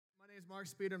Mark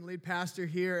Speeder. I'm lead pastor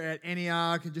here at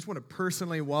Antioch, and just want to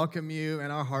personally welcome you. And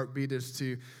our heartbeat is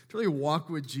to really walk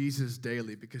with Jesus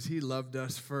daily because He loved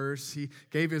us first. He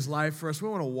gave His life for us. We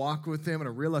want to walk with Him in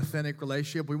a real, authentic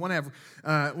relationship. We want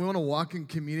to walk in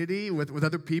community with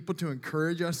other people to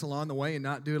encourage us along the way and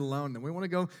not do it alone. And we want to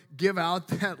go give out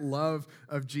that love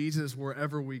of Jesus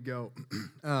wherever we go.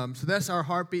 So that's our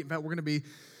heartbeat. In fact, we're going to be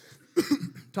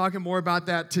talking more about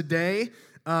that today.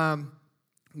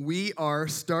 We are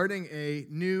starting a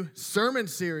new sermon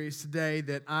series today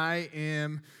that I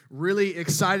am really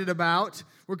excited about.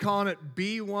 We're calling it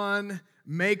Be One,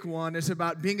 Make One. It's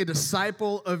about being a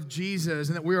disciple of Jesus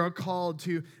and that we are called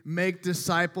to make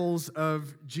disciples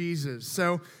of Jesus.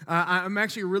 So I'm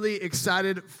actually really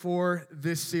excited for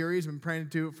this series. I've been praying to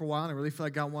do it for a while, and I really feel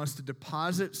like God wants to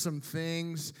deposit some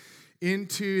things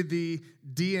into the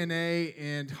DNA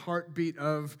and heartbeat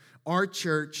of our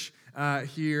church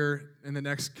here in the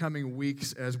next coming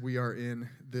weeks as we are in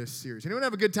this series. Anyone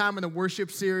have a good time in the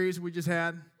worship series we just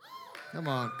had? Come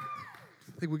on.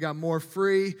 I think we got more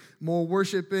free, more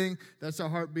worshiping. That's our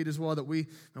heartbeat as well, that we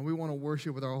want to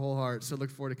worship with our whole heart. So look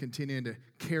forward to continuing to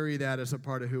carry that as a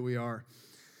part of who we are.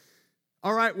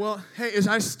 All right, well, hey, as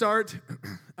I start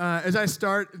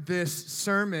this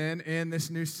sermon and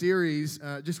this new series,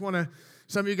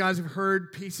 some of you guys have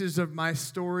heard pieces of my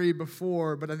story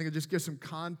before, but I think I'll just give some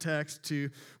context to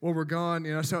where we're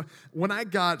going. So when I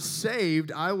got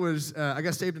saved, I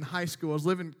got saved in high school. I was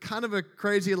living kind of a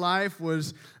crazy life,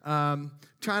 was trying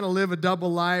to live a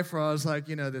double life where I was like,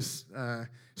 this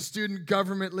student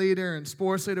government leader and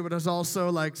sports leader, but I was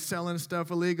also like selling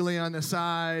stuff illegally on the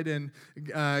side and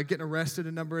getting arrested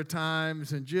a number of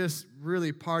times and just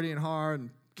really partying hard and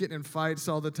getting in fights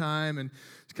all the time and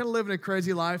just kind of living a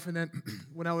crazy life. And then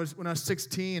when I was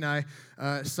 16, I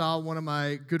saw one of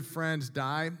my good friends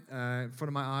die in front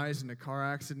of my eyes in a car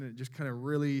accident. It just kind of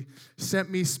really sent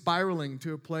me spiraling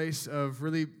to a place of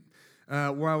really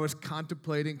where I was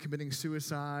contemplating committing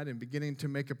suicide and beginning to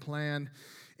make a plan.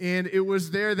 And it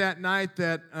was there that night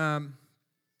that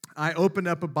I opened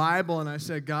up a Bible and I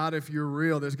said, God, if you're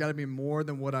real, there's got to be more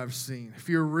than what I've seen. If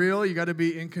you're real, you got to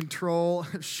be in control.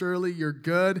 Surely you're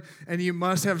good, and you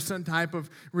must have some type of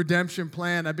redemption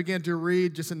plan. I began to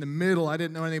read just in the middle. I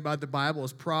didn't know anything about the Bible. It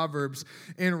was Proverbs.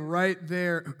 And right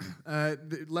there,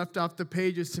 it left off the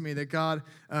pages to me that God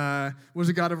was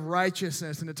a God of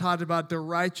righteousness, and it taught about the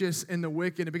righteous and the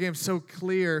wicked. It became so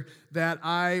clear that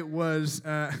I was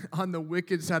on the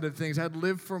wicked side of things. I'd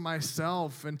lived for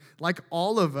myself, and like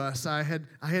all of us, I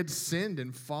had sinned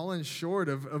and fallen short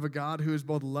of a God who is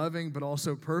both loving but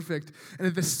also perfect. And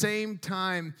at the same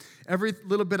time, every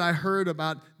little bit I heard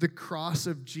about the cross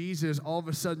of Jesus, all of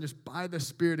a sudden, just by the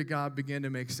Spirit of God, began to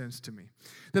make sense to me.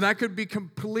 That I could be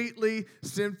completely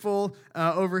sinful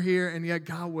over here, and yet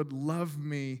God would love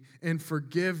me and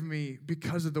forgive me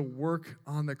because of the work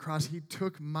on the cross. He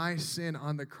took my sin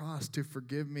on the cross to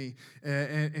forgive me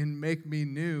and make me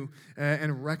new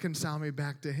and reconcile me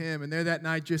back to Him. And there that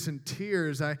night, just in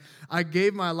tears, I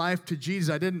gave my life to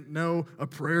Jesus. I didn't know a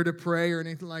prayer to pray or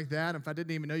anything like that. In fact, I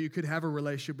didn't even know you could have a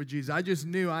relationship with Jesus. I just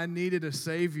knew I needed a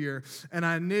Savior, and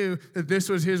I knew that this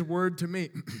was His word to me.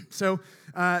 So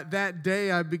that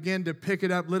day, I began to pick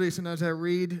it up. Literally, sometimes I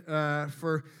read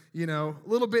for a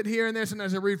little bit here and there.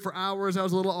 Sometimes I read for hours. I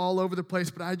was a little all over the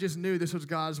place, but I just knew this was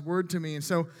God's word to me. And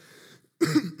so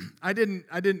I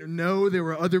didn't know there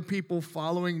were other people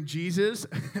following Jesus,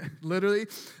 literally.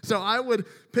 So I would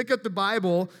pick up the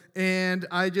Bible, and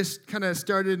I just kind of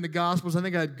started in the Gospels. I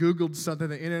think I had Googled something.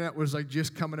 The internet was like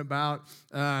just coming about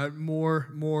more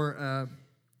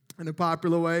in a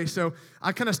popular way. So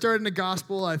I kind of started in the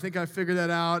Gospel. I think I figured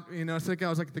that out. I think I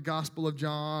was like the Gospel of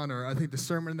John, or I think the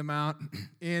Sermon on the Mount.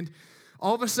 And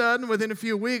all of a sudden, within a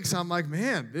few weeks, I'm like,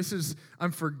 man,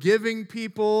 I'm forgiving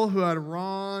people who had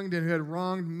wronged and who had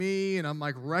wronged me, and I'm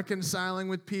like reconciling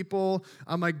with people.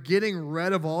 I'm like getting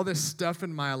rid of all this stuff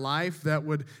in my life that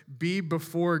would be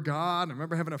before God. I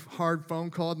remember having a hard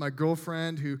phone call with my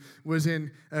girlfriend who was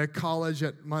in college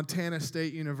at Montana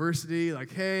State University,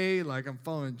 like, hey, like I'm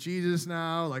following Jesus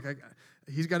now, like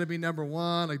He's got to be number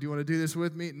one. Like, do you want to do this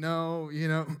with me? No,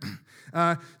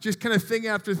 just kind of thing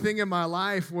after thing in my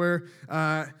life where,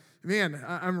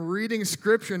 I'm reading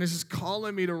Scripture and it's just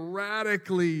calling me to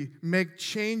radically make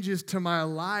changes to my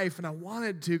life. And I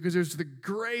wanted to because there's the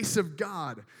grace of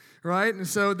God, right? And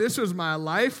so this was my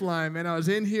lifeline, man. I was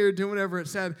in here doing whatever it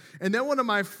said. And then one of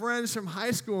my friends from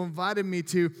high school invited me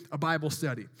to a Bible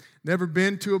study. Never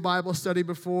been to a Bible study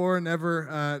before,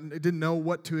 didn't know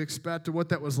what to expect or what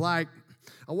that was like.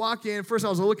 I walk in. First, I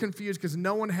was a little confused because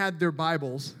no one had their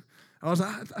Bibles. I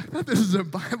thought this was a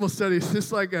Bible study. Is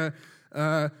this like a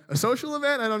a social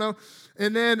event? I don't know.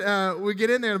 And then we get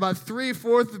in there, and about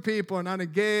 3/4 of the people are not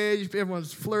engaged.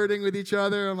 Everyone's flirting with each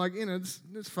other. I'm like,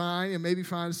 it's fine. Maybe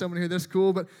find someone here that's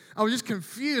cool. But I was just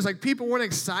confused. Like, people weren't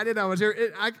excited I was there.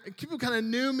 People kind of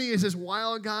knew me as this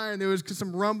wild guy, and there was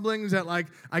some rumblings that, like,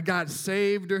 I got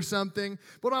saved or something.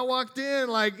 But when I walked in,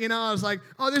 I was like,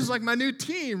 oh, this is like my new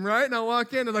team, right? And I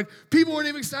walk in, and, like, people weren't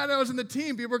even excited I was in the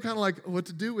team. People were kind of like, what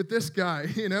to do with this guy,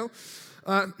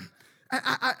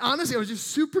 I honestly, I was just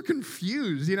super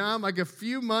confused. I'm like a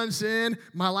few months in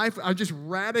my life. I was just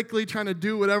radically trying to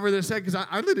do whatever they said because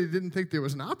I literally didn't think there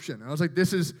was an option. I was like,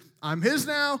 I'm his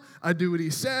now. I do what he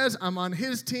says. I'm on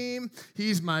his team.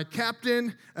 He's my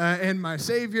captain and my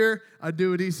savior. I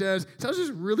do what he says. So I was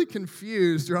just really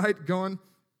confused, right? Going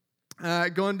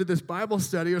to this Bible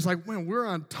study. It was like, man, we're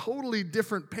on totally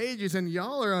different pages, and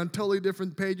y'all are on totally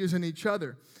different pages than each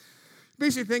other.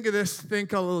 Basically, think of this thing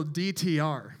called a little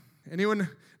DTR. Anyone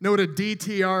know what a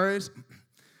DTR is?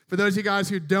 For those of you guys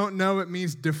who don't know, it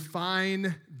means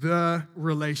define the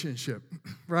relationship,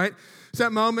 right? It's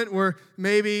that moment where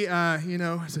maybe,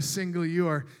 as a single, you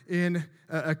are in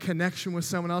a connection with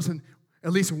someone else, and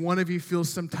at least one of you feels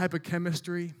some type of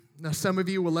chemistry. Now, some of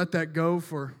you will let that go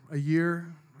for a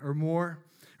year or more,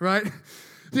 right?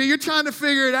 So you're trying to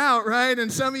figure it out, right?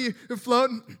 And some of you are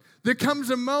floating. There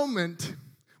comes a moment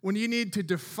when you need to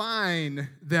define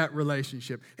that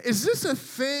relationship. Is this a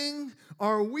thing?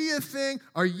 Are we a thing?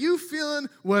 Are you feeling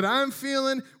what I'm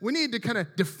feeling? We need to kind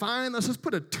of define this. Let's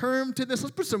put a term to this.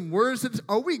 Let's put some words to this.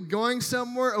 Are we going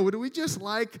somewhere, or do we just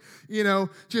like,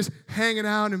 just hanging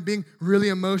out and being really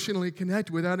emotionally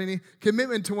connected without any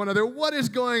commitment to one another? What is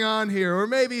going on here? Or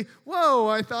maybe, whoa,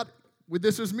 I thought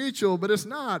this was mutual, but it's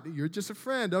not. You're just a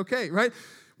friend. Okay, right?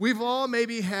 We've all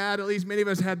maybe had, at least many of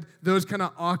us had those kind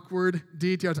of awkward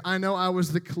details. I know I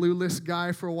was the clueless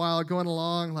guy for a while, going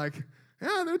along like,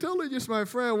 yeah, they're totally just my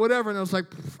friend, whatever. And I was like,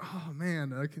 oh,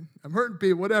 man, I'm hurting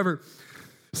people, whatever.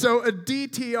 So a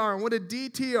DTR, and what a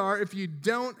DTR, if you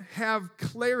don't have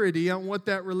clarity on what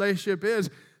that relationship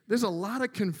is, there's a lot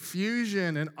of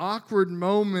confusion and awkward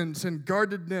moments and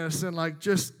guardedness and like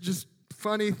just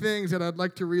funny things that I'd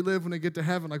like to relive when I get to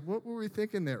heaven. Like, what were we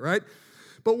thinking there, right?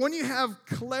 But when you have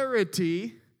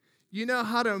clarity, you know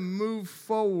how to move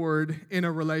forward in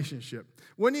a relationship.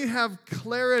 When you have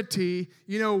clarity,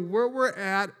 you know where we're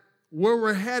at, where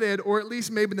we're headed, or at least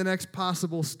maybe the next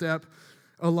possible step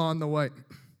along the way.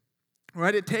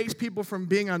 Right? It takes people from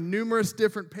being on numerous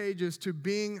different pages to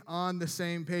being on the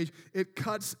same page. It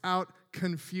cuts out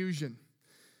confusion.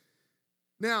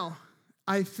 Now,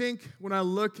 I think when I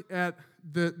look at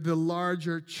the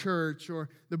larger church or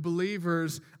the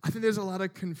believers, I think there's a lot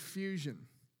of confusion.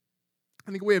 I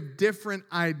think we have different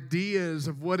ideas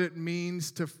of what it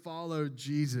means to follow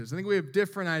Jesus. I think we have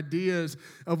different ideas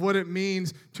of what it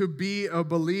means to be a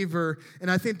believer.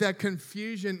 And I think that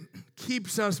confusion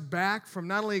keeps us back from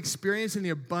not only experiencing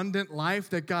the abundant life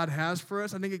that God has for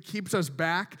us, I think it keeps us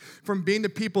back from being the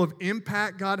people of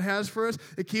impact God has for us.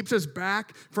 It keeps us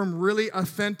back from really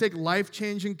authentic,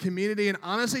 life-changing community, and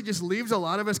honestly just leaves a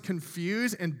lot of us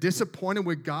confused and disappointed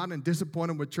with God and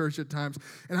disappointed with church at times.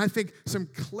 And I think some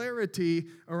clarity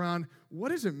around what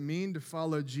does it mean to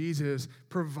follow Jesus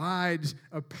provides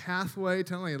a pathway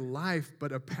to not only life,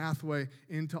 but a pathway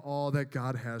into all that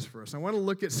God has for us. I want to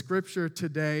look at Scripture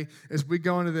today as we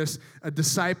go into this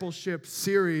discipleship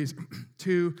series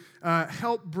to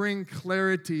help bring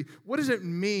clarity. What does it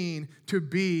mean to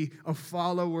be a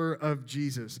follower of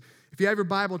Jesus? If you have your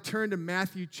Bible, turn to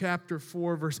Matthew chapter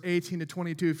 4, verse 18 to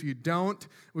 22. If you don't,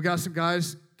 we got some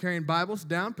guys carrying Bibles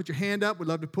down. Put your hand up. We'd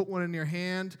love to put one in your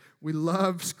hand. We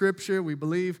love Scripture. We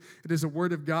believe it is a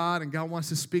Word of God, and God wants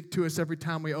to speak to us every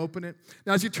time we open it.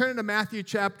 Now, as you turn into Matthew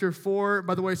chapter 4,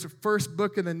 by the way, it's the first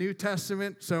book in the New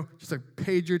Testament, so just a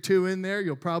page or two in there,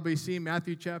 you'll probably see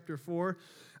Matthew chapter 4.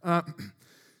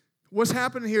 What's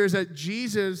happening here is that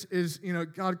Jesus is,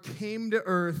 God came to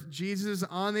earth. Jesus is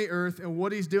on the earth, and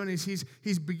what he's doing is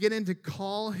he's beginning to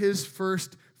call his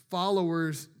first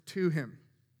followers to him.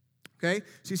 Okay?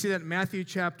 So you see that in Matthew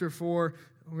chapter 4.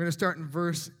 We're going to start in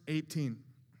verse 18.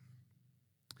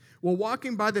 While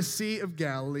walking by the Sea of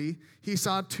Galilee, he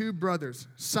saw two brothers,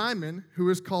 Simon, who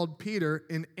is called Peter,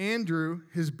 and Andrew,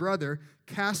 his brother,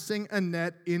 casting a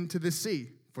net into the sea,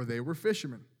 for they were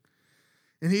fishermen.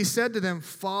 And he said to them,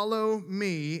 "Follow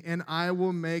me, and I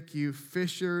will make you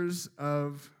fishers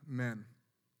of men."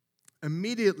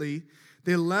 Immediately,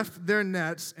 they left their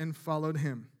nets and followed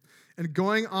him. And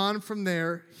going on from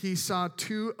there, he saw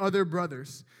two other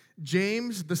brothers,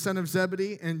 James, the son of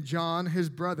Zebedee, and John, his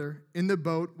brother, in the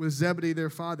boat with Zebedee, their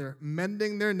father,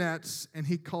 mending their nets, and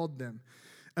he called them.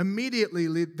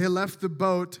 Immediately, they left the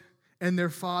boat and their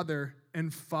father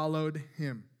and followed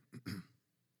him.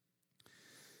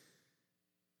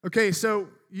 Okay, so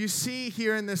you see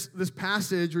here in this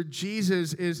passage where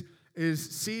Jesus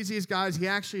sees these guys. He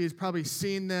actually has probably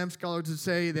seen them. Scholars would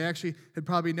say they actually had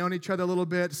probably known each other a little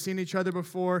bit, seen each other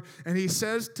before. And he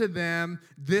says to them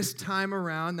this time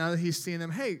around, now that he's seen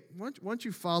them, hey, why don't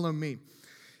you follow me?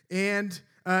 And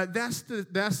that's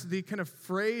the kind of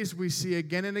phrase we see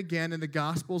again and again in the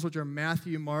Gospels, which are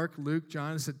Matthew, Mark, Luke,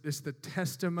 John. It's the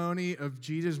testimony of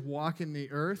Jesus walking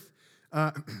the earth.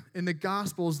 In the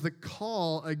Gospels, the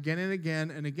call again and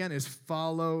again is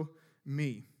follow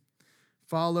me.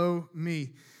 Follow me.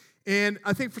 And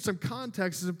I think for some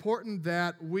context, it's important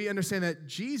that we understand that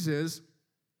Jesus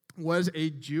was a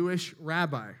Jewish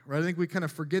rabbi, right? I think we kind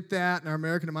of forget that in our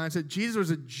American mindset. Jesus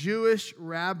was a Jewish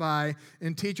rabbi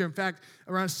and teacher. In fact,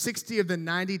 around 60 of the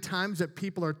 90 times that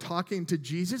people are talking to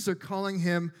Jesus, they're calling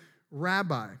him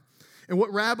rabbi. And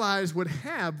what rabbis would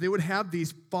have, they would have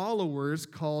these followers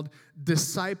called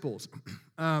disciples.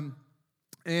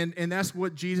 And that's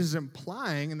what Jesus is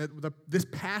implying, and this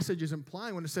passage is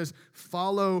implying when it says,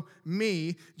 follow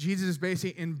me. Jesus is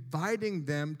basically inviting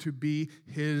them to be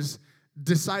his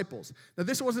disciples. Now,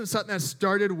 this wasn't something that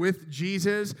started with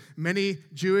Jesus. Many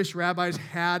Jewish rabbis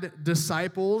had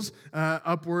disciples,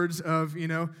 upwards of,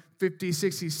 50,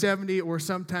 60, 70, or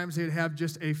sometimes they'd have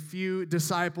just a few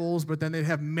disciples, but then they'd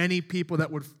have many people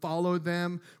that would follow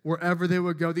them wherever they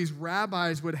would go. These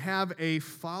rabbis would have a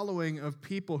following of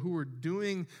people who were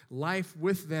doing life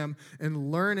with them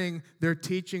and learning their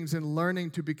teachings and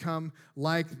learning to become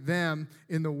like them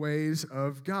in the ways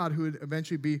of God, who would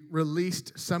eventually be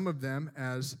released, some of them,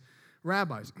 as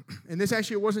rabbis. And this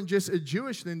actually wasn't just a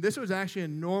Jewish thing. This was actually a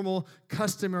normal,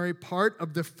 customary part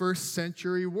of the first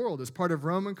century world. As part of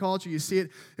Roman culture, you see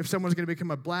it if someone's going to become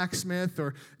a blacksmith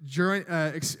or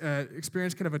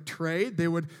experience kind of a trade, they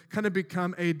would kind of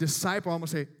become a disciple,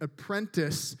 almost an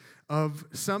apprentice of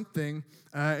something.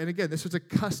 And again, this was a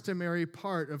customary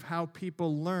part of how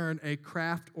people learn a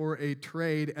craft or a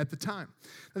trade at the time.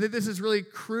 I think this is really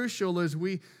crucial as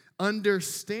we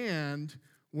understand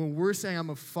when we're saying I'm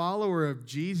a follower of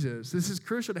Jesus. This is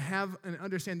crucial to have and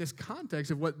understand this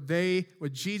context of what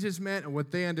Jesus meant and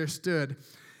what they understood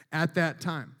at that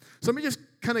time. So let me just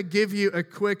kind of give you a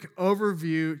quick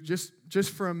overview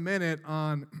just for a minute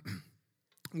on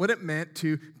what it meant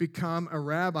to become a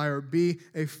rabbi or be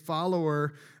a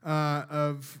follower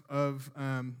of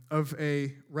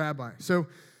a rabbi. So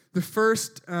the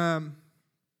first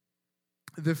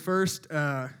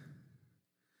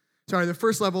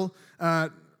level,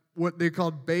 what they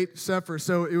called Beit Sefer.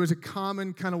 So it was a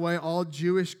common kind of way all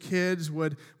Jewish kids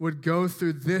would go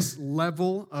through this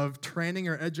level of training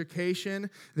or education.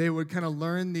 They would kind of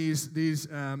learn these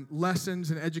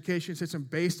lessons and education system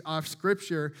based off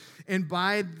Scripture. And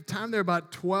by the time they're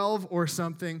about 12 or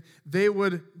something, they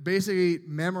would basically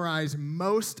memorize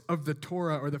most of the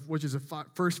Torah, which is the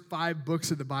first 5 books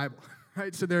of the Bible.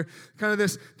 Right, so they're kind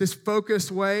of this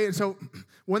focused way. And so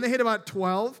when they hit about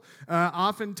 12,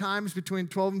 oftentimes between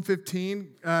 12 and 15,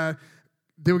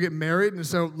 they would get married. And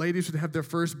so ladies would have their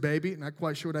first baby. Not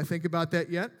quite sure what I think about that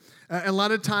yet. A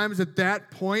lot of times at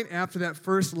that point, after that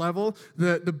first level,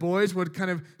 the boys would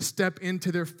kind of step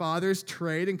into their father's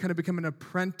trade and kind of become an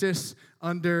apprentice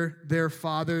under their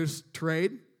father's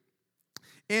trade.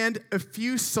 And a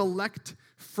few select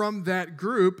from that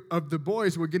group of the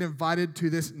boys would get invited to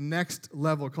this next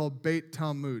level called Beit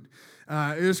Talmud.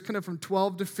 It was kind of from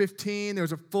 12 to 15. There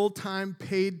was a full-time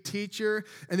paid teacher,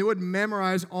 and they would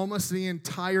memorize almost the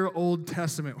entire Old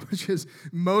Testament, which is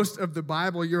most of the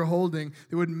Bible you're holding.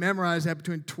 They would memorize that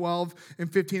between 12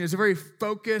 and 15. It's a very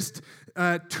focused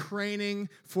training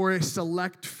for a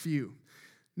select few.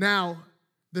 Now,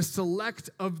 the select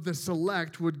of the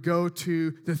select would go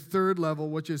to the third level,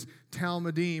 which is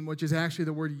Talmudim, which is actually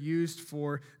the word used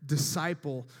for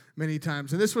disciple many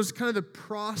times. And this was kind of the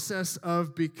process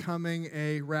of becoming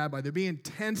a rabbi. There'd be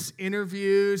intense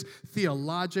interviews,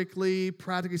 theologically,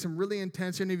 practically, some really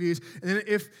intense interviews. And then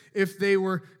if they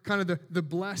were kind of the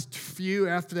blessed few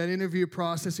after that interview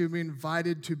process, they would be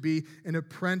invited to be an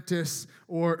apprentice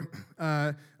or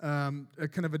a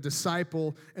kind of a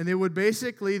disciple. And they would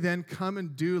basically then come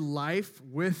and do life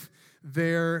with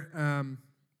their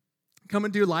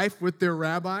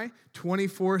rabbi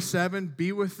 24/7,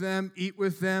 be with them, eat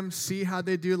with them, see how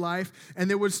they do life, and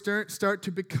they would start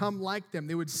to become like them.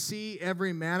 They would see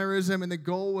every mannerism, and the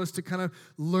goal was to kind of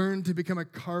learn to become a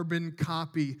carbon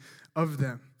copy of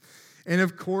them. And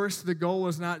of course, the goal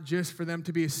was not just for them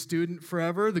to be a student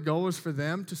forever. The goal was for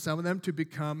some of them to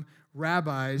become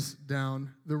rabbis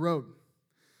down the road.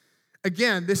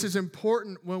 Again, this is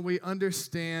important when we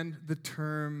understand the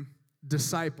term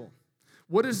disciple.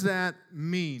 What does that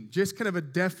mean? Just kind of a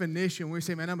definition. When we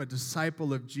say, man, I'm a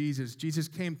disciple of Jesus. Jesus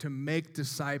came to make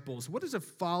disciples. What is a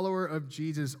follower of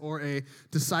Jesus or a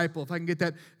disciple? If I can get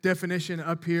that definition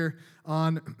up here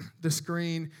on the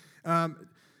screen.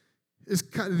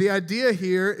 The idea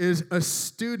here is a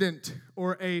student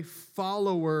or a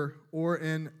follower or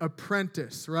an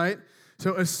apprentice, right?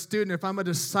 So a student, if I'm a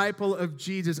disciple of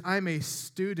Jesus, I'm a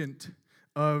student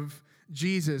of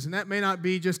Jesus. And that may not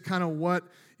be just kind of what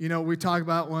we talk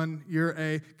about when you're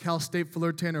a Cal State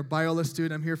Fullerton or Biola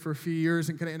student. I'm here for a few years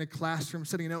and kind of in a classroom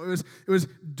sitting. It was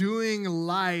doing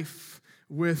life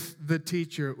with the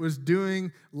teacher. It was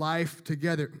doing life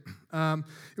together.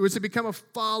 It was to become a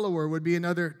follower would be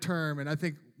another term. And I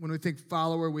think when we think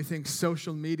follower, we think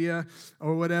social media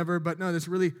or whatever. But no, that's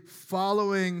really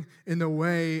following in the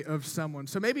way of someone.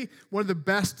 So maybe one of the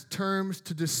best terms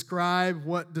to describe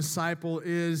what disciple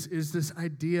is this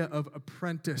idea of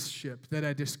apprenticeship that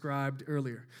I described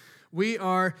earlier.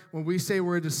 When we say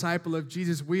we're a disciple of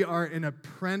Jesus, we are an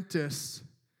apprentice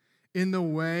in the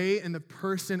way and the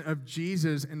person of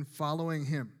Jesus and following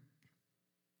him.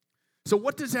 So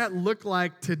what does that look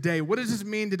like today? What does this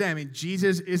mean today? I mean,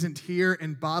 Jesus isn't here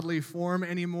in bodily form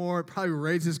anymore. It probably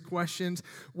raises questions.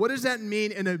 What does that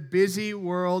mean in a busy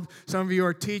world? Some of you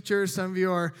are teachers. Some of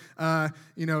you are,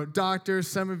 doctors.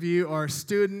 Some of you are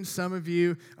students. Some of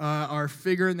you are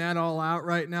figuring that all out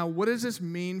right now. What does this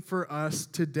mean for us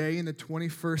today in the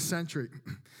 21st century?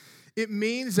 It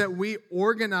means that we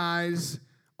organize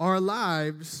our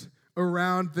lives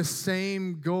around the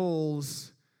same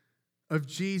goals of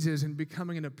Jesus and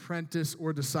becoming an apprentice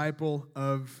or disciple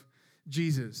of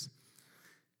Jesus.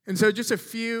 And so just a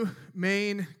few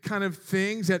main kind of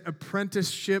things that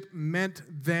apprenticeship meant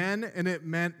then and it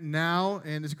meant now.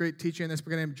 And this great teacher in this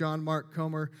book named John Mark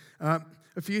Comer. A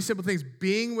few simple things: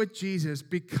 being with Jesus,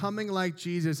 becoming like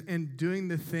Jesus, and doing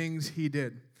the things he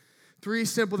did. 3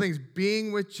 simple things: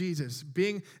 being with Jesus,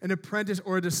 being an apprentice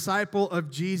or a disciple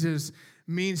of Jesus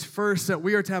means first that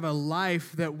we are to have a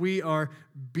life that we are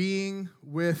being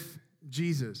with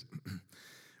Jesus.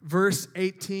 Verse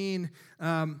 18,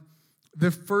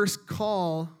 the first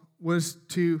call was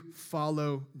to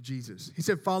follow Jesus. He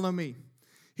said, follow me.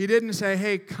 He didn't say,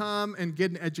 hey, come and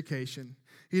get an education.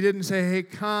 He didn't say, hey,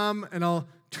 come and I'll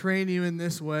train you in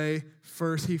this way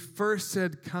first. He first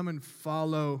said, come and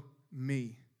follow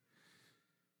me.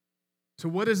 So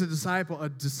what is a disciple? A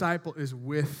disciple is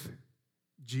with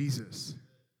Jesus.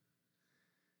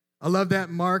 I love that.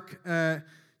 Mark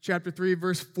chapter 3,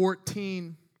 verse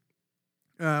 14,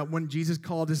 when Jesus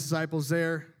called his disciples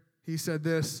there, he said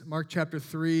this. Mark chapter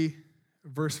 3,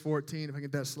 verse 14, if I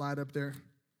get that slide up there.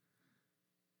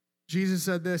 Jesus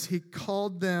said this. He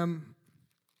called them,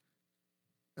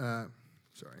 It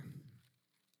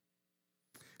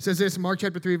says this, Mark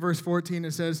chapter 3, verse 14,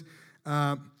 it says,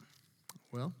 I'm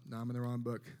in the wrong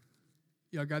book.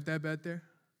 Y'all got that back there?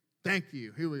 Thank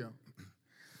you. Here we go.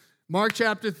 Mark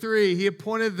chapter 3, he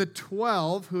appointed the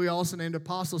 12, who he also named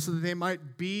apostles, so that they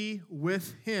might be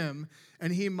with him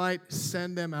and he might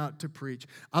send them out to preach.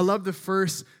 I love the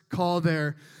first call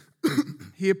there.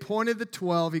 He appointed the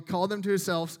 12, he called them to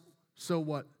himself, so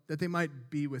what? That they might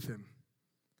be with him.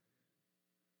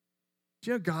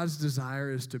 Do you know God's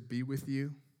desire is to be with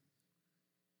you?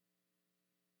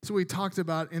 So we talked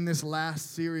about in this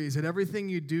last series that everything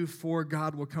you do for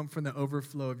God will come from the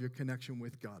overflow of your connection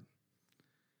with God.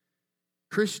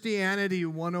 Christianity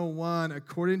 101,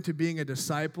 according to being a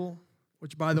disciple,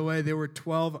 which, by the way, there were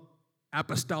 12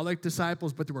 apostolic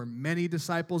disciples, but there were many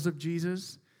disciples of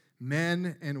Jesus,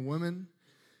 men and women.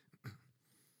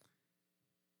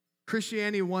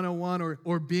 Christianity 101,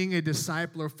 or being a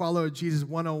disciple or follower of Jesus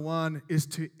 101, is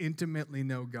to intimately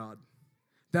know God.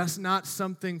 That's not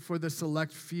something for the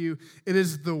select few. It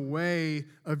is the way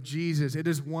of Jesus. It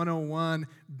is 101,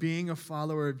 being a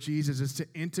follower of Jesus, is to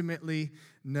intimately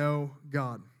know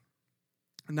God.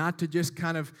 Not to just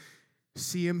kind of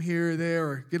see him here or there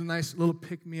or get a nice little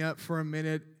pick-me-up for a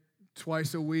minute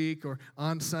twice a week or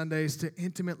on Sundays, to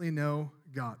intimately know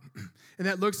God. And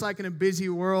that looks like in a busy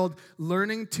world,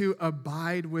 learning to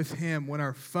abide with him. When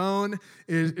our phone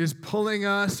is pulling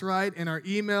us, right, and our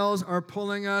emails are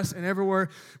pulling us and everywhere,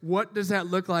 what does that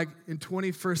look like in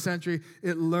 21st century?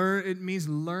 It means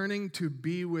learning to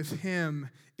be with him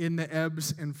in the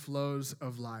ebbs and flows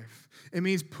of life. It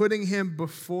means putting him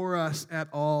before us at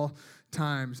all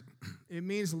times. It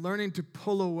means learning to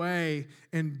pull away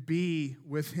and be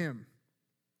with him.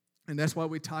 And that's why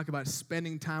we talk about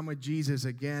spending time with Jesus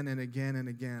again and again and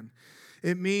again.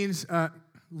 It means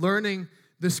learning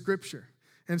the Scripture.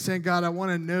 and saying, God, I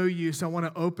want to know you, so I want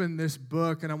to open this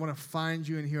book, and I want to find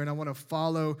you in here, and I want to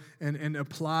follow and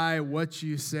apply what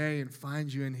you say and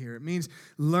find you in here. It means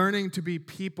learning to be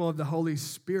people of the Holy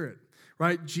Spirit,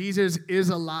 right? Jesus is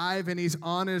alive, and he's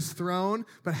on his throne,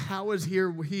 but how is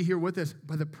he here with us?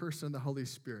 By the person of the Holy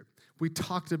Spirit. We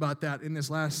talked about that in this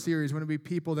last series. We want to be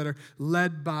people that are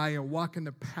led by and walk in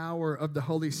the power of the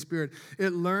Holy Spirit.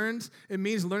 It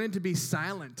means learning to be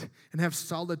silent and have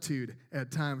solitude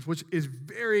at times, which is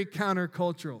very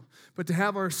countercultural. But to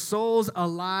have our souls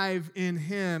alive in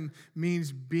him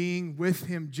means being with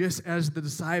him, just as the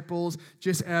disciples,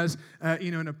 just as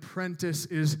an apprentice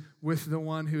is with the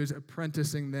one who is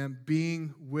apprenticing them,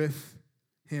 being with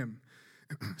him.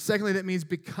 Secondly, that means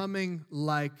becoming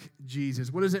like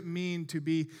Jesus. What does it mean to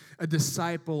be a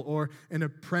disciple or an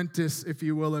apprentice, if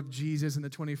you will, of Jesus in the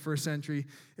 21st century?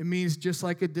 It means, just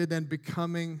like it did then,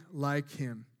 becoming like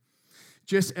him.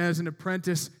 Just as an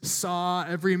apprentice saw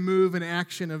every move and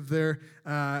action of their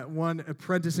one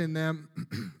apprenticing them,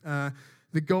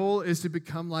 the goal is to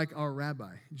become like our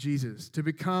rabbi, Jesus, to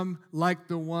become like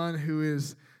the one who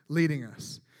is leading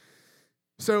us.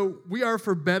 So we are,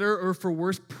 for better or for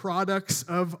worse, products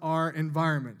of our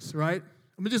environments, right?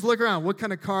 I mean, just look around. What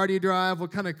kind of car do you drive?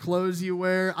 What kind of clothes you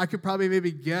wear? I could probably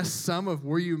maybe guess some of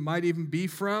where you might even be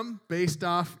from based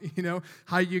off,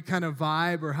 how you kind of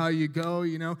vibe or how you go,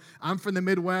 I'm from the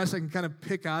Midwest. I can kind of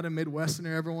pick out a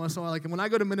Midwesterner every once in a while. Like, when I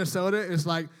go to Minnesota, it's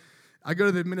like, I go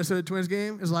to the Minnesota Twins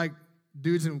game, it's like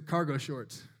dudes in cargo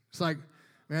shorts. It's like,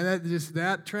 man,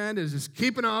 that trend is just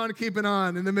keeping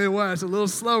on in the Midwest, a little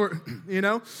slower,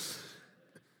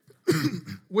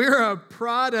 We're a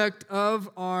product of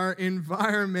our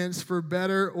environments, for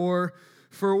better or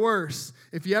for worse.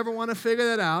 If you ever want to figure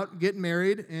that out, get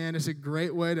married, and it's a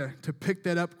great way to pick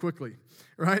that up quickly,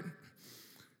 right?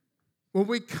 When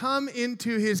we come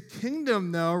into his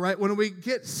kingdom, though, right, when we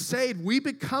get saved, we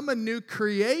become a new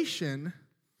creation.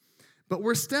 But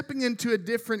we're stepping into a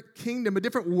different kingdom, a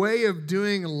different way of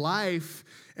doing life.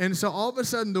 And so all of a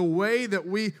sudden, the way that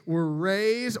we were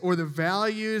raised or the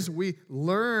values we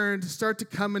learned start to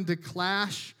come into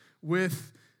clash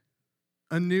with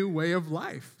a new way of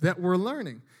life that we're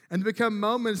learning. And become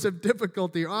moments of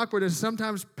difficulty or awkwardness.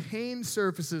 Sometimes pain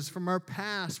surfaces from our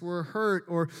past. We're hurt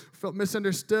or felt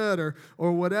misunderstood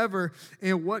or whatever.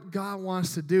 And what God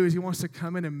wants to do is he wants to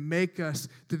come in and make us,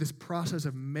 through this process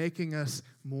of making us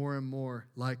more and more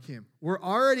like him. We're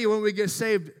already, when we get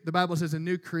saved, the Bible says, a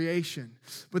new creation.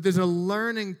 But there's a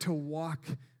learning to walk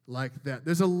like that.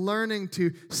 There's a learning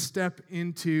to step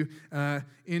into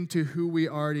who we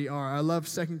already are. I love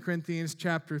 2 Corinthians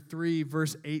chapter 3,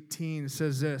 verse 18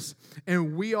 says this,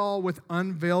 "And we all with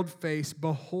unveiled face,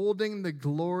 beholding the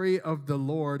glory of the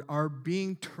Lord, are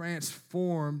being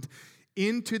transformed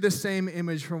into the same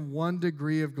image from one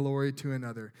degree of glory to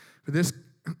another.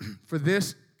 For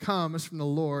this comes from the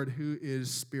Lord who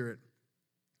is Spirit."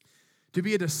 To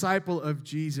be a disciple of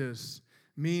Jesus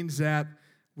means that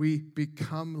we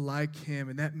become like him,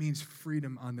 and that means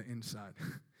freedom on the inside.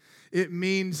 It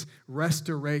means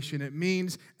restoration. It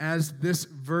means, as this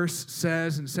verse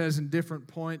says and says in different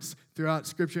points throughout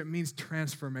Scripture, it means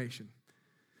transformation.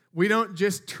 We don't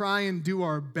just try and do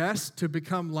our best to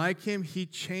become like him. He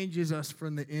changes us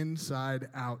from the inside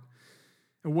out.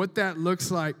 And what that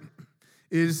looks like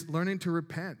is learning to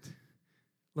repent,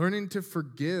 learning to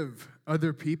forgive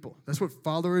other people. That's what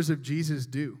followers of Jesus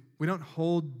do. We don't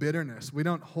hold bitterness.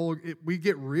 We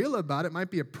get real about it. It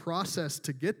might be a process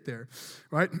to get there,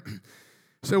 right?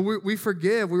 So we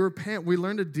forgive, we repent, we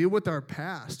learn to deal with our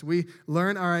past. We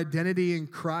learn our identity in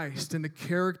Christ and the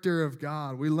character of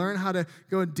God. We learn how to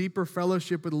go in deeper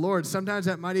fellowship with the Lord. Sometimes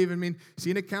that might even mean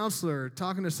seeing a counselor, or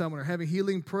talking to someone, or having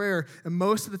healing prayer. And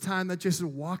most of the time, that's just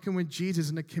walking with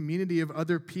Jesus in a community of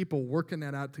other people, working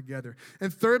that out together.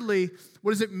 And thirdly,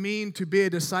 what does it mean to be a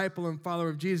disciple and follower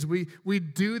of Jesus? We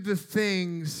do the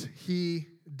things he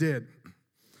did.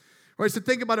 Right, so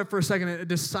think about it for a second. A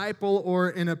disciple or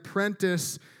an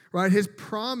apprentice, right? His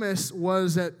promise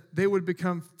was that they would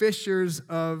become fishers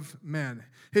of men.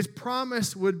 His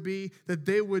promise would be that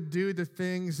they would do the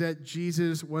things that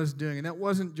Jesus was doing. And that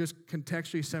wasn't just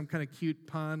contextually some kind of cute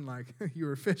pun like, you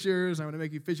were fishers, I'm going to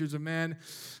make you fishers of men.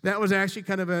 That was actually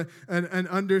kind of an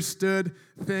understood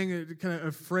thing, kind of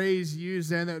a phrase used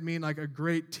then that would mean like a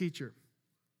great teacher.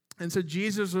 And so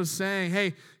Jesus was saying,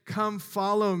 hey, come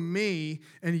follow me,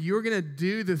 and you're going to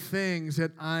do the things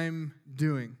that I'm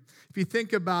doing. If you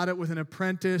think about it with an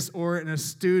apprentice or a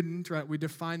student, right, we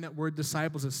define that word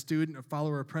disciple as a student, a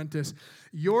follower, apprentice.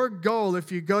 Your goal,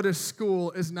 if you go to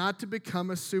school, is not to become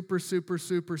a super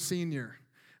senior,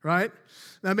 right?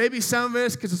 Now, maybe some of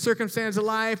us, because of circumstance of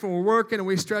life, and we're working and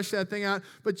we stretch that thing out,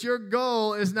 but your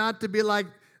goal is not to be like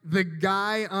the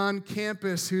guy on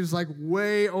campus who's like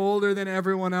way older than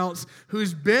everyone else,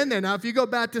 who's been there. Now, if you go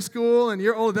back to school and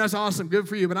you're old, that's awesome, good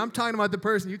for you, but I'm talking about the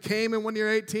person you came in when you're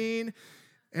 18,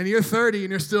 and you're 30 and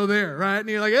you're still there, right? And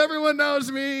you're like, everyone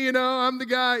knows me, I'm the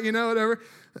guy, whatever.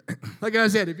 Like I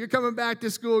said, if you're coming back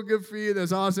to school, good for you,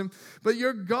 that's awesome. But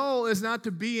your goal is not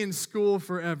to be in school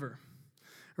forever,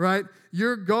 right?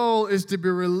 Your goal is to be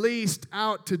released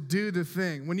out to do the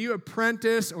thing. When you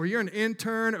apprentice or you're an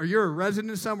intern or you're a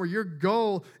resident somewhere, your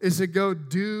goal is to go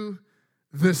do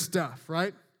the stuff,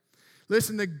 right?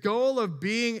 Listen, the goal of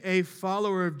being a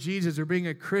follower of Jesus or being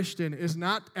a Christian is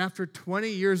not after 20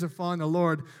 years of following the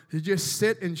Lord to just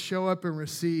sit and show up and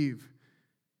receive.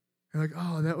 You're like,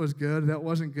 oh, that was good, that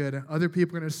wasn't good. Other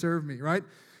people are going to serve me, right?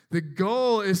 The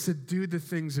goal is to do the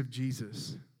things of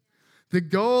Jesus. The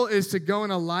goal is to go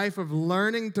in a life of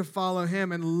learning to follow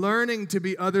Him and learning to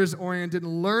be others-oriented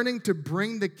and learning to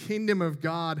bring the kingdom of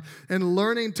God and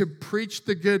learning to preach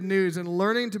the good news and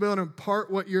learning to be able to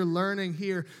impart what you're learning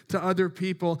here to other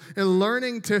people and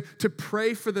learning to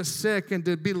pray for the sick and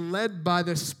to be led by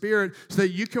the Spirit so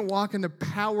that you can walk in the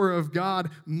power of God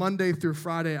Monday through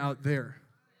Friday out there.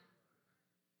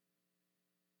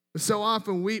 So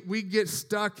often we get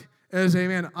stuck as a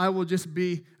man, I will just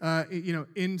be,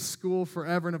 in school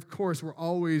forever. And of course, we're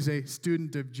always a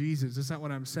student of Jesus. That's not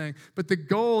what I'm saying. But the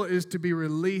goal is to be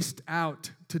released out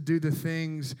to do the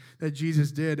things that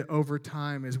Jesus did over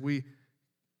time as we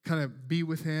kind of be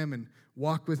with Him and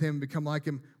walk with Him, become like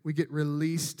Him. We get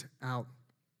released out.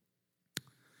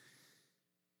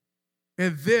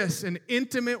 And this, an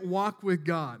intimate walk with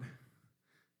God,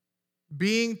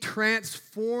 being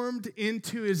transformed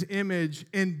into His image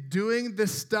and doing the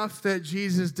stuff that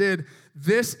Jesus did,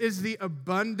 this is the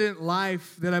abundant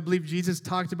life that I believe Jesus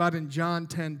talked about in John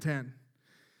 10:10.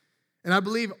 And I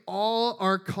believe all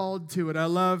are called to it. I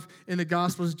love in the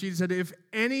Gospels, Jesus said, if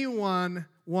anyone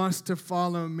wants to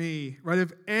follow me, right?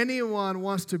 If anyone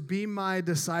wants to be my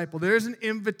disciple, there's an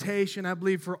invitation, I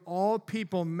believe, for all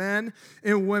people, men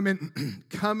and women,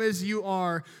 come as you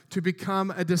are to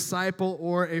become a disciple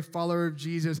or a follower of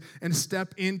Jesus and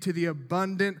step into the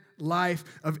abundant life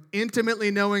of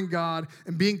intimately knowing God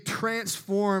and being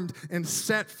transformed and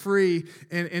set free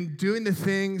and doing the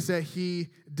things that He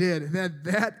did.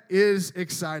 That is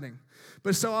exciting.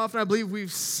 But so often I believe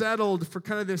we've settled for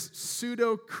kind of this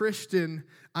pseudo-Christian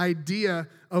idea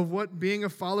of what being a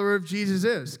follower of Jesus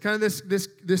is. Kind of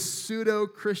this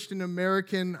pseudo-Christian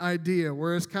American idea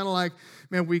where it's kind of like,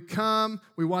 man, we come,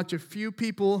 we watch a few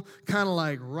people kind of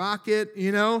like rock it,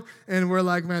 and we're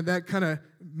like, man, that kind of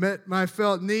met my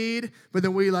felt need, but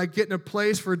then we like get in a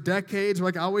place for decades,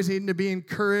 like always needing to be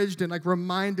encouraged and like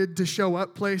reminded to show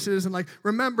up places and like,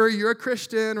 remember, you're a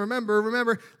Christian,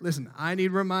 remember. Listen, I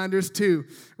need reminders too,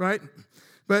 right?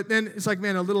 But then it's like,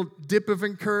 man, a little dip of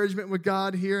encouragement with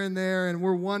God here and there, and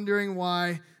we're wondering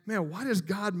why does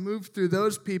God move through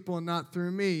those people and not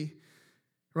through me,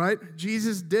 right?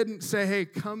 Jesus didn't say, hey,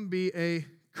 come be a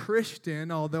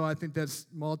Christian, although I think that's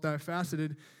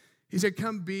multifaceted. He said,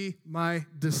 come be my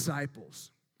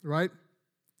disciples, right?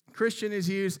 Christian is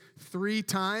used 3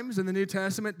 times in the New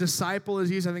Testament. Disciple is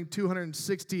used, I think,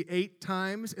 268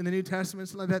 times in the New Testament,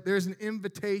 something like that. There's an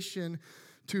invitation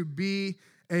to be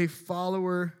a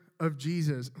follower of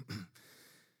Jesus.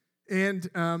 And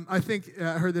I think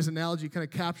I heard this analogy kind of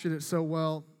captured it so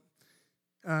well.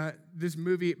 This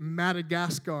movie,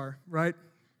 Madagascar, right?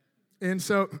 And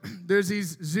so there's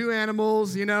these zoo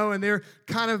animals, and they're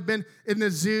kind of been in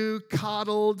the zoo,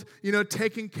 coddled,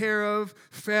 taken care of,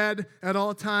 fed at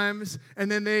all times.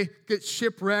 And then they get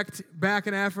shipwrecked back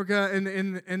in Africa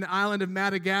in the island of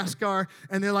Madagascar.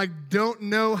 And they're like, don't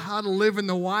know how to live in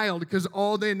the wild because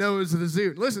all they know is the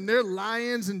zoo. Listen, they're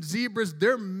lions and zebras.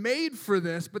 They're made for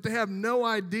this, but they have no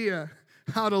idea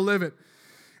how to live it.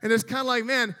 And it's kind of like,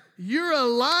 man, you're a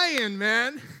lion,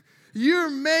 man. You're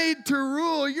made to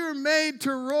rule. You're made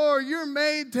to roar. You're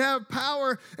made to have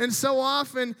power. And so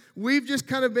often, we've just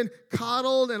kind of been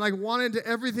coddled and like wanted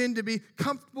everything to be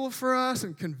comfortable for us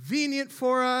and convenient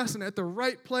for us and at the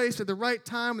right place at the right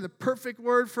time with the perfect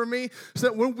word for me. So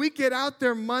that when we get out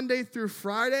there Monday through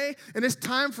Friday and it's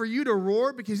time for you to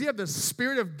roar because you have the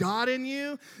Spirit of God in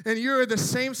you and you're the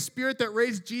same Spirit that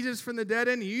raised Jesus from the dead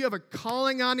in you, you have a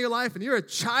calling on your life and you're a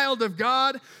child of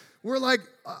God, we're like,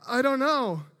 I don't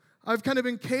know. I've kind of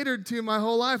been catered to my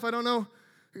whole life. I don't know,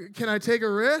 can I take a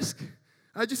risk?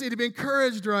 I just need to be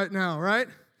encouraged right now, right?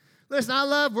 Listen,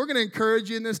 we're going to encourage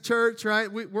you in this church, right?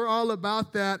 We're all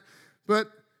about that.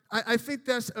 But I think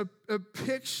that's a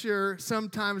picture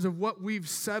sometimes of what we've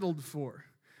settled for.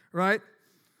 right?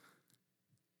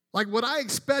 Like what I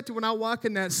expected when I walk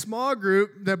in that small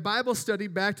group, that Bible study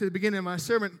back to the beginning of my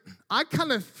sermon, I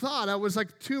kind of thought I was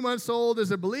like 2 months old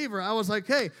as a believer. I was like,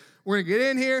 hey, we're going to get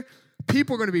in here.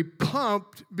 People are going to be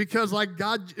pumped because like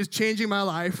God is changing my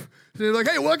life. So they're like,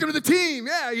 hey, welcome to the team.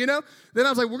 Yeah, you know. Then I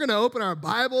was like, we're going to open our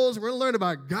Bibles. We're going to learn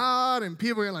about God. And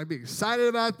people are going to like be excited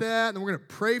about that. And we're going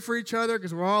to pray for each other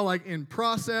because we're all like in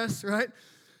process, right?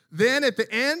 Then at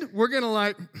the end, we're going to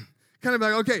like kind of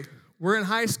like, okay, we're in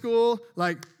high school,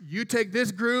 like, you take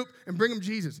this group and bring them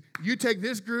Jesus. You take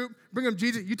this group, bring them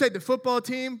Jesus. You take the football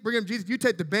team, bring them Jesus. You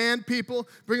take the band people,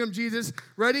 bring them Jesus.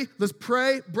 Ready? Let's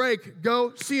pray, break,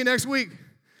 go, see you next week.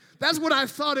 That's what I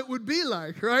thought it would be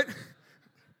like, right?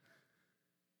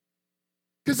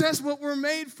 Because that's what we're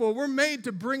made for. We're made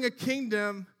to bring a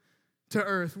kingdom to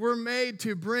earth. We're made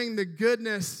to bring the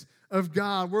goodness of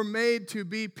God. We're made to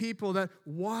be people that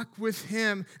walk with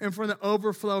Him and from the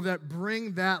overflow of that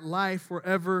bring that life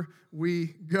wherever we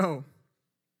go.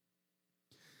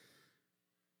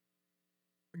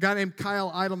 A guy named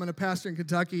Kyle Idleman, a pastor in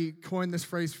Kentucky, coined this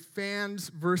phrase, fans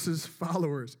versus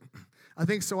followers. I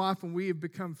think so often we have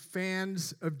become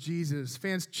fans of Jesus.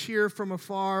 Fans cheer from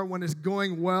afar when it's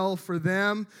going well for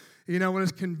them. You know, when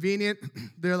it's convenient,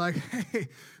 they're like, hey,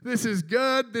 this is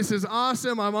good. This is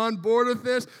awesome. I'm on board with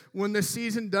this. When the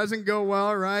season doesn't go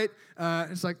well, right,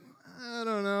 it's like, I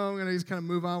don't know. I'm going to just kind of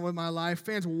move on with my life.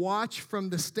 Fans watch from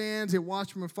the stands. They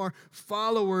watch from afar.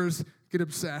 Followers get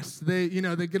obsessed. They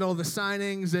get all the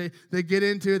signings. They get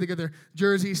into it. They get their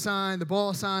jersey signed, the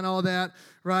ball signed, all that,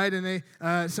 right? And they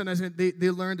sometimes they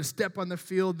learn to step on the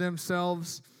field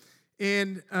themselves.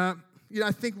 And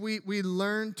I think we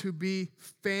learn to be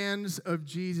fans of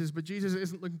Jesus, but Jesus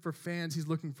isn't looking for fans. He's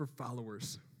looking for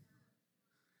followers.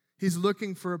 He's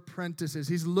looking for apprentices.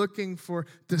 He's looking for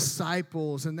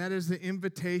disciples, and that is the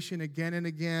invitation again and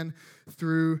again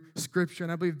through Scripture,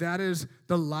 and I believe that is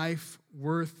the life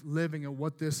worth living and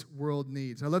what this world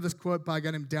needs. I love this quote by a guy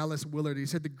named Dallas Willard. He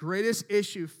said, the greatest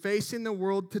issue facing the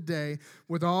world today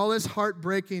with all its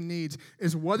heartbreaking needs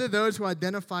is whether those who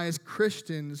identify as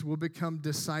Christians will become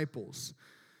disciples,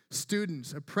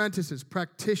 students, apprentices,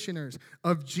 practitioners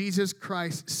of Jesus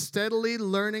Christ, steadily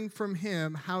learning from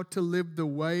Him how to live the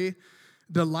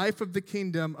life of the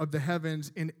kingdom of the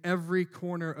heavens in every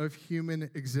corner of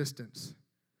human existence.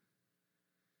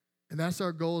 And that's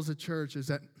our goal as a church, is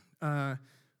that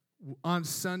on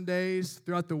Sundays,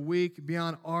 throughout the week,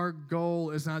 beyond, our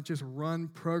goal is not just run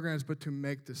programs, but to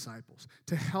make disciples,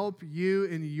 to help you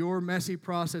in your messy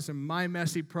process and my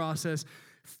messy process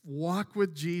walk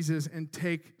with Jesus and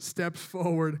take steps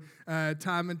forward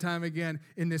time and time again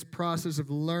in this process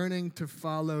of learning to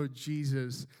follow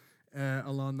Jesus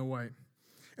along the way.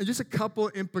 And just a couple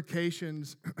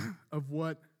implications of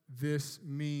what this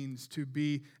means to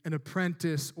be an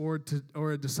apprentice or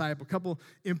a disciple. A couple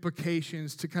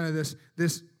implications to kind of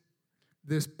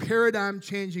this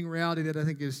paradigm-changing reality that I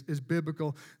think is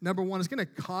biblical. Number one, it's going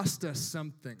to cost us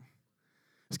something.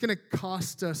 It's going to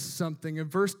cost us something. In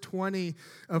verse 20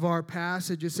 of our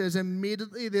passage, it says,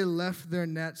 immediately they left their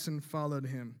nets and followed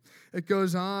Him. It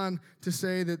goes on to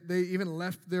say that they even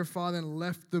left their father and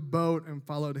left the boat and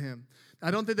followed Him.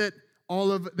 I don't think that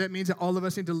that means that all of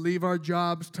us need to leave our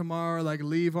jobs tomorrow, like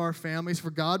leave our families.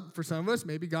 For some of us,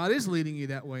 maybe God is leading you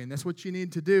that way, and that's what you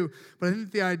need to do. But I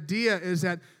think the idea is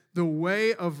that the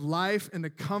way of life and the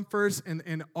comforts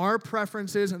and our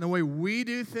preferences and the way we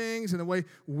do things and the way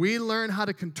we learn how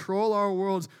to control our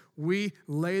worlds, we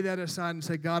lay that aside and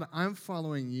say, God, I'm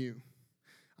following You.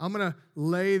 I'm going to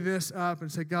lay this up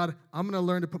and say, God, I'm going to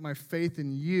learn to put my faith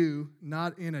in You,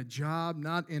 not in a job,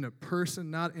 not in a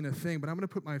person, not in a thing, but I'm going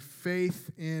to put my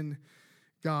faith in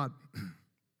God.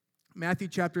 Matthew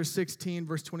chapter 16,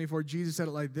 verse 24, Jesus said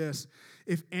it like this,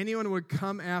 if anyone would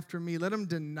come after Me, let him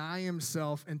deny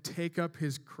himself and take up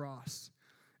his cross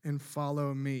and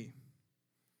follow Me.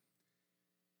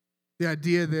 The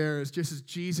idea there is just as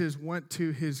Jesus went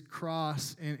to His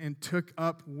cross and took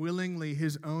up willingly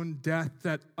His own death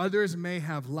that others may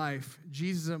have life,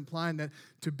 Jesus is implying that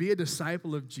to be a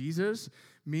disciple of Jesus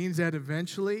means that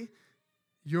eventually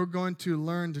you're going to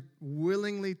learn to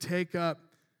willingly take up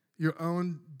your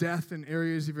own death in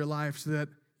areas of your life so that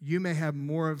you may have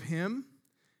more of Him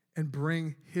and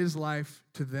bring His life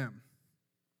to them.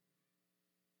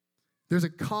 There's a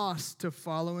cost to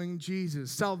following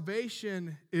Jesus.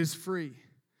 Salvation is free.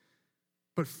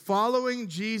 But following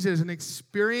Jesus and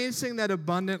experiencing that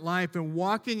abundant life and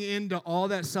walking into all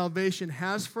that salvation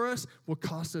has for us will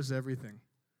cost us everything.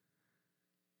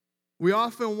 We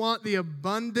often want the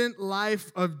abundant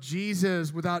life of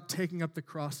Jesus without taking up the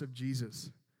cross of Jesus.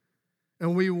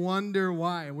 And we wonder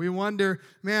why. We wonder,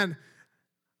 man,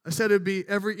 I said it'd be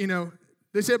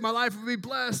they said my life would be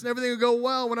blessed and everything would go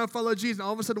well when I follow Jesus. And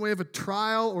all of a sudden we have a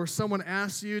trial or someone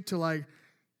asks you to like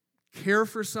care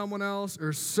for someone else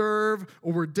or serve,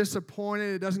 or we're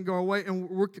disappointed, it doesn't go our way, and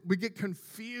we get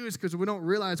confused because we don't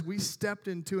realize we stepped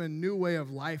into a new way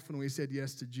of life when we said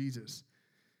yes to Jesus.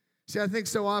 See, I think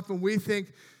so often we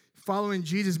think following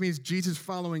Jesus means Jesus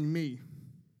following me.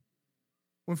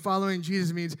 When following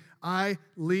Jesus means I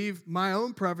leave my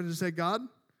own preference and say, God,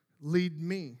 lead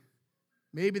me.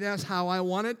 Maybe that's how I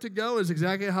want it to go, is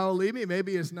exactly how it'll lead me.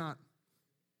 Maybe it's not.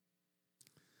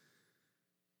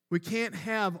 We can't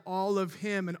have all of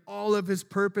him and all of his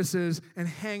purposes and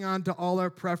hang on to all our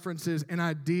preferences and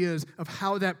ideas of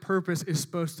how that purpose is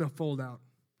supposed to fold out.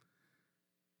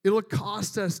 It'll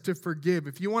cost us to forgive.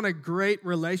 If you want a great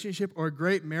relationship or a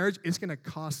great marriage, it's going to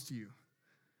cost you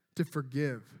to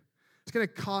forgive. It's going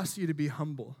to cost you to be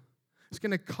humble. It's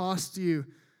going to cost you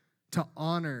to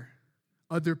honor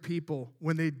other people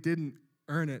when they didn't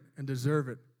earn it and deserve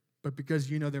it, but because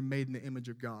you know they're made in the image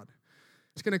of God.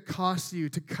 It's going to cost you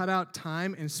to cut out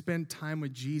time and spend time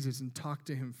with Jesus and talk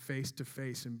to him face to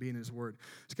face and be in his word.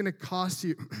 It's going to cost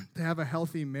you to have a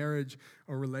healthy marriage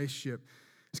or relationship.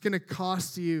 It's going to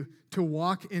cost you to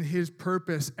walk in his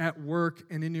purpose at work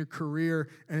and in your career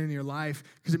and in your life,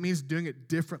 because it means doing it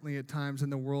differently at times than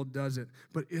the world does it,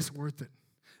 but it's worth it.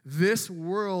 This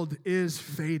world is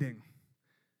fading.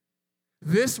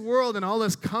 This world and all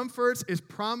its comforts, its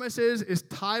promises, its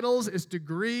titles, its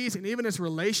degrees, and even its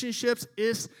relationships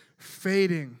is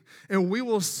fading. And we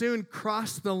will soon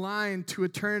cross the line to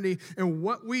eternity. And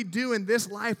what we do in this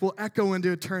life will echo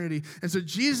into eternity. And so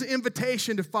Jesus'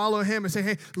 invitation to follow him and say,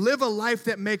 hey, live a life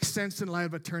that makes sense in light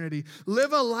of eternity.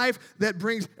 Live a life that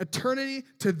brings eternity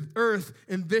to earth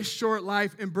in this short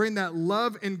life, and bring that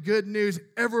love and good news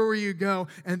everywhere you go.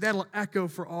 And that'll echo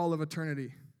for all of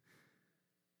eternity.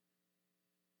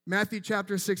 Matthew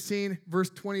chapter 16, verse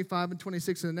 25 and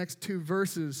 26, and the next two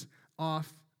verses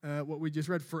off what we just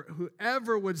read. For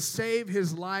whoever would save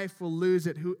his life will lose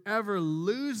it. Whoever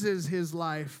loses his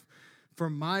life for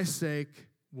my sake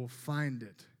will find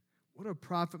it. What a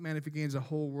profit, man, if he gains the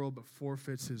whole world but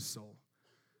forfeits his soul.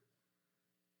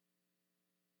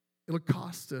 It'll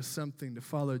cost us something to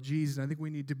follow Jesus, and I think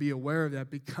we need to be aware of that,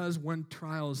 because when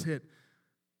trials hit,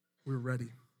 we're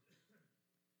ready.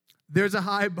 There's a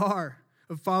high bar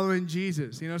of following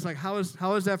Jesus. It's like, how is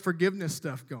that forgiveness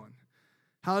stuff going?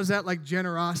 How is that like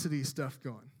generosity stuff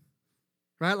going?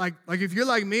 Right? Like if you're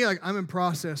like me, like I'm in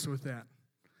process with that.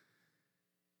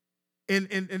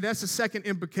 And that's the second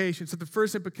implication. So the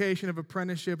first implication of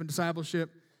apprenticeship and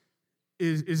discipleship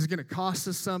is it going to cost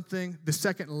us something? The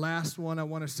second and last one I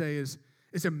want to say is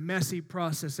it's a messy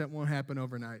process that won't happen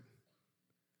overnight.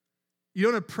 You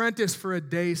don't apprentice for a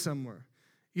day somewhere.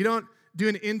 You don't do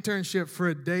an internship for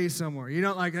a day somewhere. You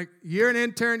don't like you're an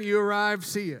intern, you arrive,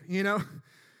 see you,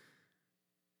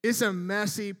 It's a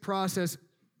messy process.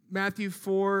 Matthew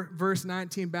 4, verse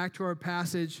 19, back to our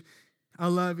passage. I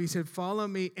love, he said, follow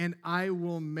me and I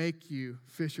will make you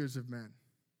fishers of men.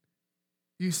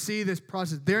 You see this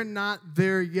process. They're not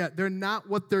there yet. They're not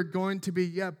what they're going to be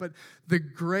yet, but the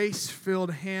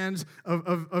grace-filled hands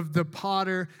of the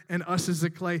potter and us as the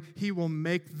clay, he will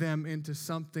make them into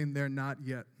something they're not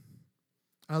yet.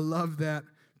 I love that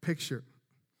picture.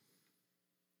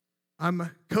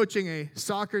 I'm coaching a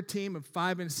soccer team of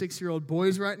 5- and 6-year-old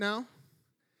boys right now.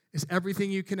 It's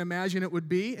everything you can imagine it would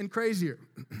be and crazier.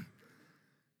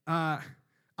 I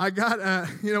got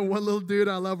one little dude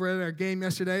I love. We're at our game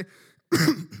yesterday.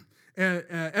 And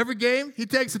every game, he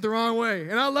takes it the wrong way.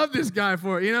 And I love this guy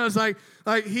for it. It's like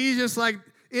he's just like,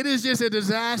 it is just a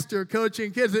disaster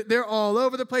coaching kids. They're all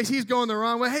over the place. He's going the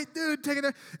wrong way. Hey, dude, take it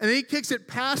there. And then he kicks it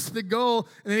past the goal,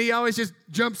 and then he always just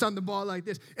jumps on the ball like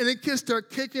this. And then kids start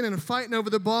kicking and fighting over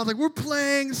the ball. Like, we're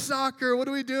playing soccer. What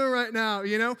are we doing right now,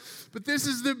 But this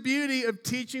is the beauty of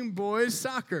teaching boys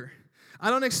soccer. I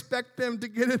don't expect them to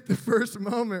get it the first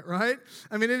moment, right?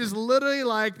 I mean, it is literally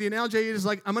like, the analogy I use is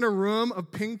like, I'm in a room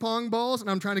of ping pong balls,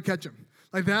 and I'm trying to catch them.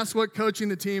 Like, that's what coaching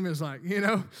the team is like,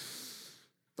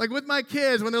 Like with my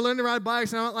kids, when they're learning to ride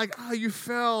bikes, and I'm like, you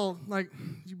fell, like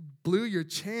you blew your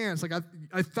chance. Like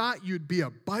I thought you'd be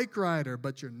a bike rider,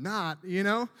 but you're not,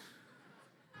 You're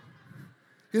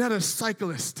not a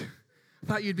cyclist. I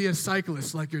thought you'd be a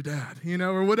cyclist like your dad,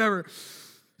 or whatever,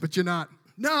 but you're not.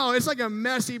 No, it's like a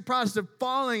messy process of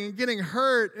falling and getting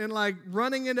hurt and like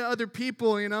running into other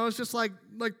people, It's just like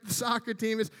the soccer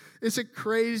team. It's a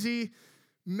crazy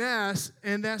mess,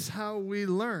 and that's how we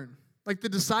learn. Like the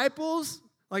disciples,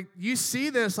 like, you see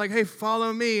this, like, hey,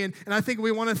 follow me. And I think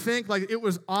we want to think, like, it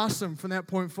was awesome from that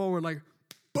point forward. Like,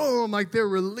 boom, like, they're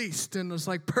released, and it's,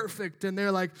 like, perfect. And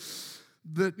they're, like,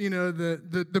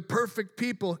 the perfect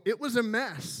people. It was a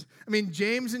mess. I mean,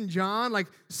 James and John, like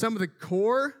some of the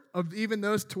core of even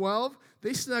those 12,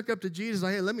 they snuck up to Jesus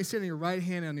like, hey, let me sit on your right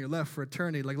hand and on your left for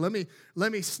eternity. Like, let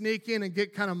me sneak in and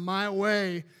get kind of my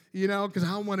way, because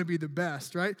I want to be the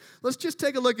best, right? Let's just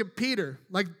take a look at Peter,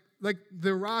 like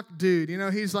the rock dude.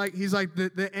 He's like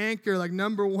the anchor, like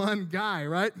number one guy,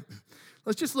 right?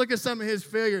 Let's just look at some of his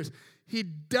failures. He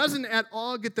doesn't at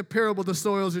all get the parable of the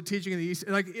soils or teaching in the East.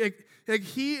 Like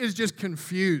he is just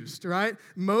confused, right?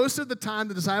 Most of the time,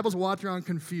 the disciples walk around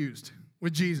confused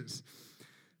with Jesus.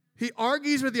 He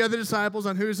argues with the other disciples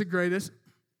on who's the greatest.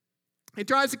 He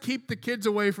tries to keep the kids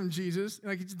away from Jesus.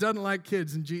 Like, he just doesn't like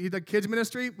kids. And the kids'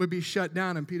 ministry would be shut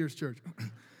down in Peter's church.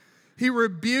 He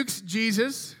rebukes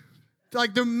Jesus.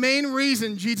 Like, the main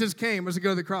reason Jesus came was to go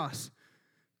to the cross.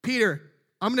 Peter,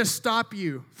 I'm going to stop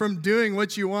you from doing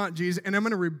what you want, Jesus, and I'm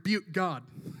going to rebuke God.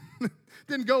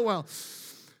 Didn't go well.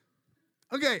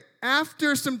 Okay,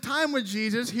 after some time with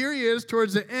Jesus, here he is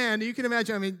towards the end. You can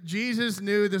imagine, Jesus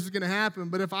knew this was going to happen,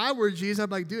 but if I were Jesus, I'd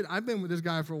be like, dude, I've been with this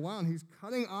guy for a while, and he's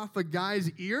cutting off a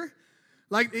guy's ear?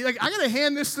 Like I got to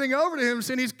hand this thing over to him,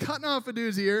 saying he's cutting off a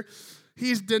dude's ear.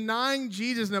 He's denying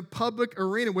Jesus in a public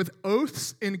arena with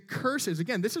oaths and curses.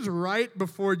 Again, this is right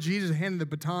before Jesus handed the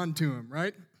baton to him,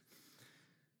 right?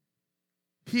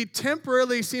 He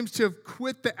temporarily seems to have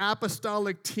quit the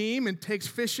apostolic team and takes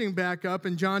fishing back up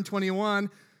in John 21.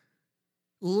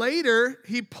 Later,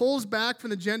 he pulls back from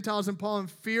the Gentiles and Paul in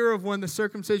fear of when the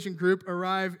circumcision group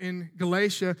arrive in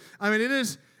Galatia.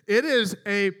 It is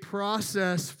a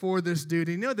process for this dude.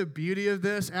 You know the beauty of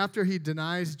this? After he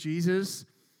denies Jesus,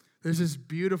 there's this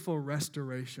beautiful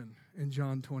restoration in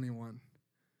John 21.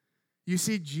 You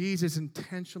see Jesus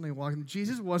intentionally walking.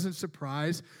 Jesus wasn't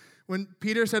surprised when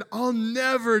Peter said, I'll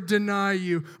never deny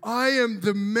you. I am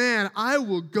the man. I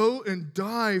will go and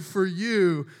die for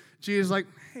you. Jesus is like,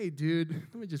 hey, dude,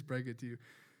 let me just break it to you.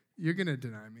 You're going to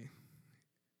deny me.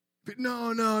 But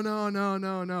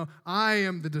no. I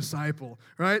am the disciple,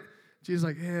 right? Jesus is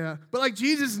like, yeah. But like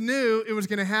Jesus knew it was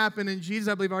going to happen, and Jesus,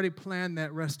 I believe, already planned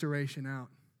that restoration out.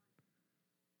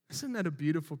 Isn't that a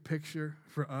beautiful picture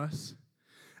for us?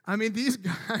 These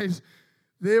guys,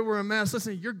 they were a mess.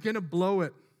 Listen, you're going to blow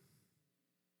it.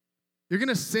 You're going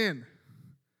to sin.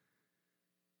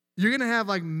 You're going to have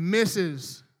like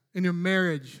misses in your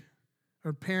marriage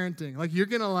or parenting. Like you're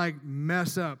going to like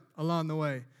mess up along the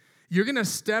way. You're going to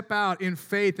step out in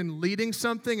faith and leading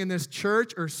something in this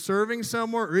church or serving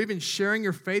somewhere or even sharing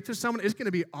your faith with someone. It's going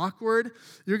to be awkward.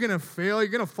 You're going to fail.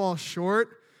 You're going to fall short,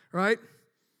 right?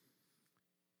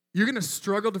 You're going to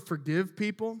struggle to forgive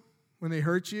people when they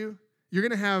hurt you. You're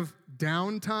going to have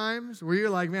down times where you're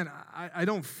like, man, I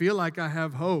don't feel like I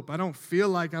have hope. I don't feel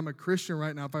like I'm a Christian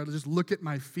right now if I just look at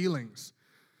my feelings,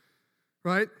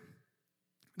 right?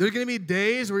 There's going to be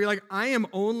days where you're like, I am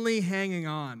only hanging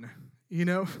on,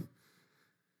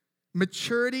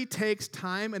 Maturity takes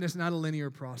time, and it's not a linear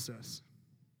process.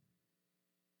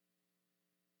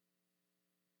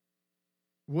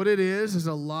 What it is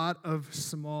a lot of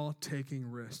small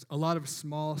taking risks, a lot of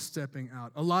small stepping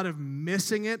out, a lot of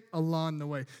missing it along the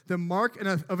way. The mark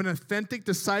of an authentic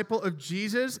disciple of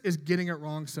Jesus is getting it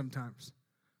wrong sometimes.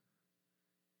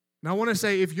 Now, I want to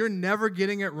say, if you're never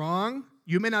getting it wrong,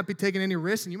 you may not be taking any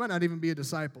risks, and you might not even be a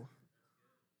disciple.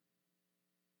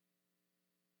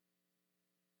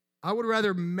 I would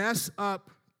rather mess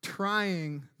up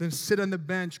trying than sit on the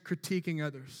bench critiquing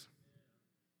others.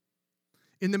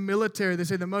 In the military, they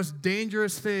say the most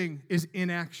dangerous thing is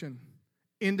inaction,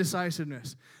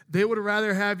 indecisiveness. They would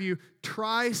rather have you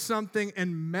try something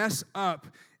and mess up,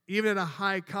 even at a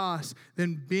high cost,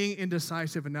 than being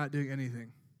indecisive and not doing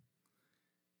anything.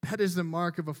 That is the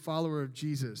mark of a follower of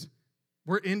Jesus.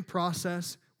 We're in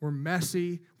process, we're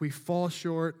messy, we fall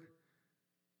short,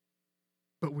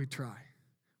 but we try.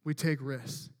 We take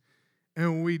risks.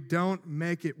 And when we don't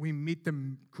make it, we meet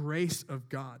the grace of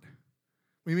God.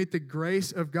 We meet the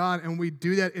grace of God, and we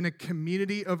do that in a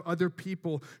community of other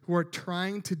people who are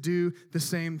trying to do the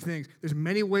same things. There's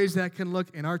many ways that can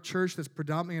look in our church that's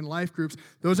predominantly in life groups.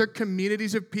 Those are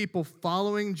communities of people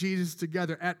following Jesus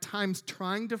together, at times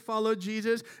trying to follow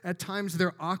Jesus. At times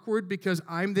they're awkward because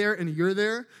I'm there and you're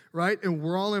there, right? And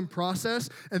we're all in process,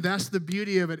 and that's the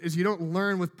beauty of it, is you don't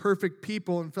learn with perfect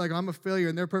people and feel like I'm a failure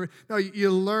and they're perfect. No, you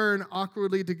learn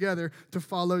awkwardly together to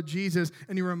follow Jesus,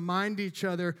 and you remind each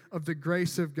other of the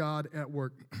grace of God at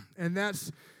work. And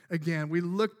that's again. We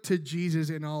look to Jesus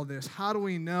in all this. How do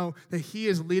we know that he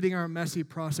is leading our messy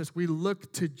process? We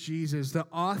look to Jesus, the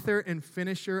author and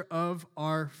finisher of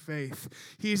our faith.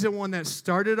 He's the one that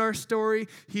started our story.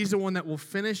 He's the one that will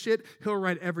finish it. He'll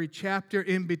write every chapter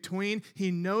in between.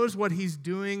 He knows what he's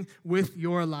doing with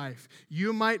your life.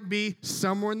 You might be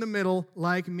somewhere in the middle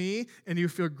like me, and you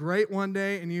feel great one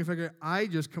day, and you figure, I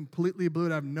just completely blew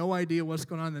it. I have no idea what's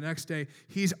going on the next day.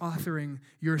 He's authoring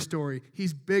your story.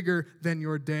 He's bigger than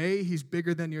your day. He's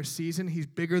bigger than your season. He's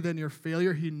bigger than your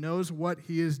failure. He knows what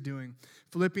he is doing.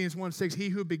 Philippians 1:6, he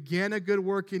who began a good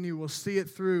work in you will see it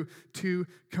through to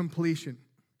completion.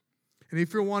 And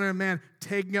if you're wondering, man,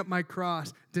 taking up my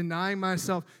cross, denying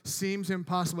myself seems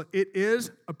impossible, it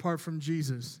is apart from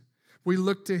Jesus. We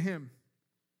look to him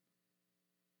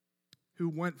who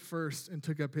went first and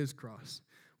took up his cross.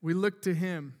 We look to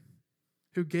him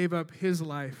who gave up his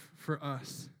life for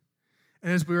us.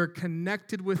 And as we are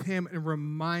connected with him and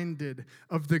reminded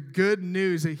of the good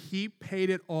news that he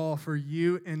paid it all for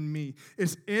you and me,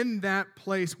 it's in that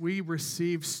place we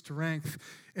receive strength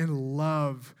and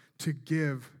love to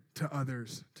give to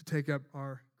others, to take up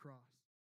our